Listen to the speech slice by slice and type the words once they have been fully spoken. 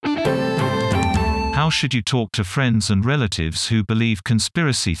How should you talk to friends and relatives who believe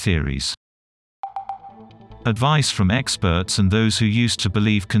conspiracy theories? Advice from experts and those who used to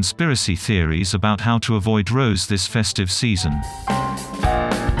believe conspiracy theories about how to avoid Rose this festive season.